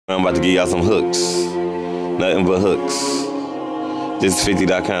I'm about to give y'all some hooks. Nothing but hooks. This is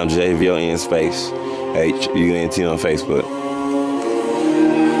 50.com, Javon space HUNT on Facebook.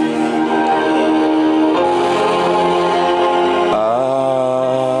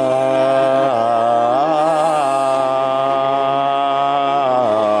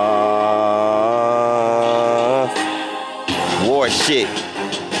 War shit.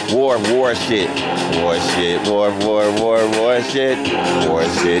 War shit. War shit. War shit. War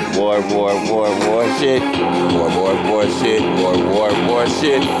shit. War shit. War shit. War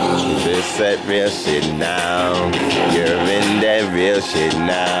shit. This that real shit now. You're in that real shit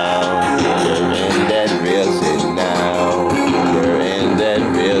now. You're in that real shit now. You're in that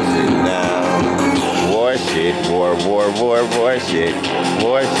real shit now. War shit. War shit.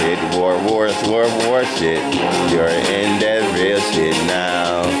 War shit. War shit. You're in that real shit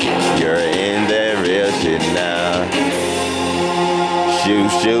now. You're in that real shit now.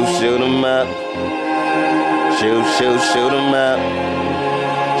 Shoot 'em up. Shoot 'em up.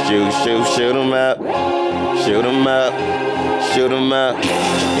 Shoot 'em up. Shoot 'em up. Shoot 'em up.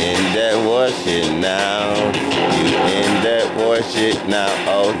 In that war shit now. You in that war shit now.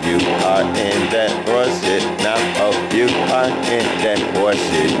 Oh, you are in that war shit now. Oh, you are in that war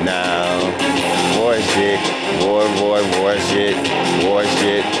shit now. War shit. War shit. War shit. War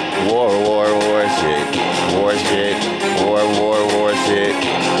shit. War shit. War shit. War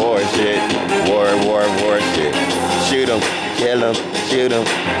shit. War shit. Shoot 'em, kill 'em, shoot 'em,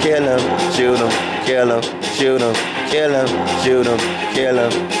 kill 'em, shoot 'em, kill 'em, shoot 'em, kill 'em, shoot 'em, kill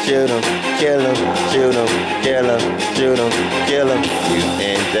 'em, shoot 'em, kill 'em, shoot 'em, kill 'em, shoot 'em, kill 'em. You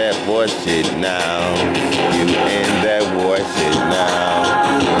in that war shit now. You in that war shit now.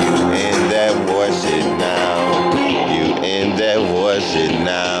 You in that war shit now. You in that war shit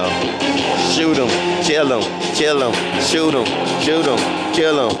now. Shoot 'em, kill 'em, kill 'em, shoot 'em, shoot 'em,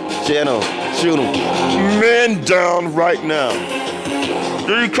 kill 'em, kill 'em, shoot 'em. Man down right now.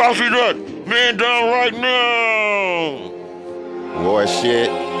 Did you copy that? Man down right now. War shit,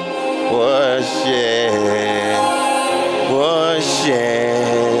 war shit, war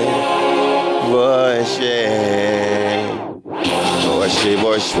shit, war shit. War shit,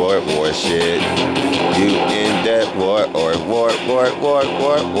 war shit. You in that war or war shit, war shit,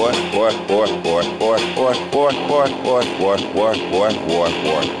 war shit, war shit, war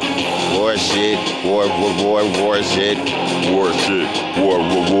shit, war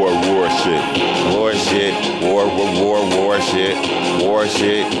shit, war shit, war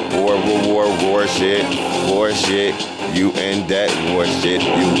shit, war shit, war shit. You in that war shit,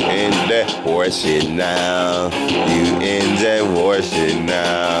 you in that war shit now. You in that war shit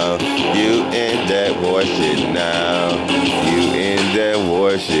now. You in that war shit now. You in that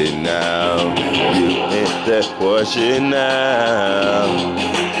war shit now. You in that war shit now.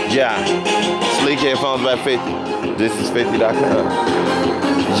 Yeah, sleek headphones by 50. This is 50.com.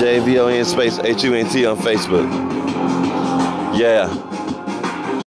 JVON space HUNT on Facebook. Yeah.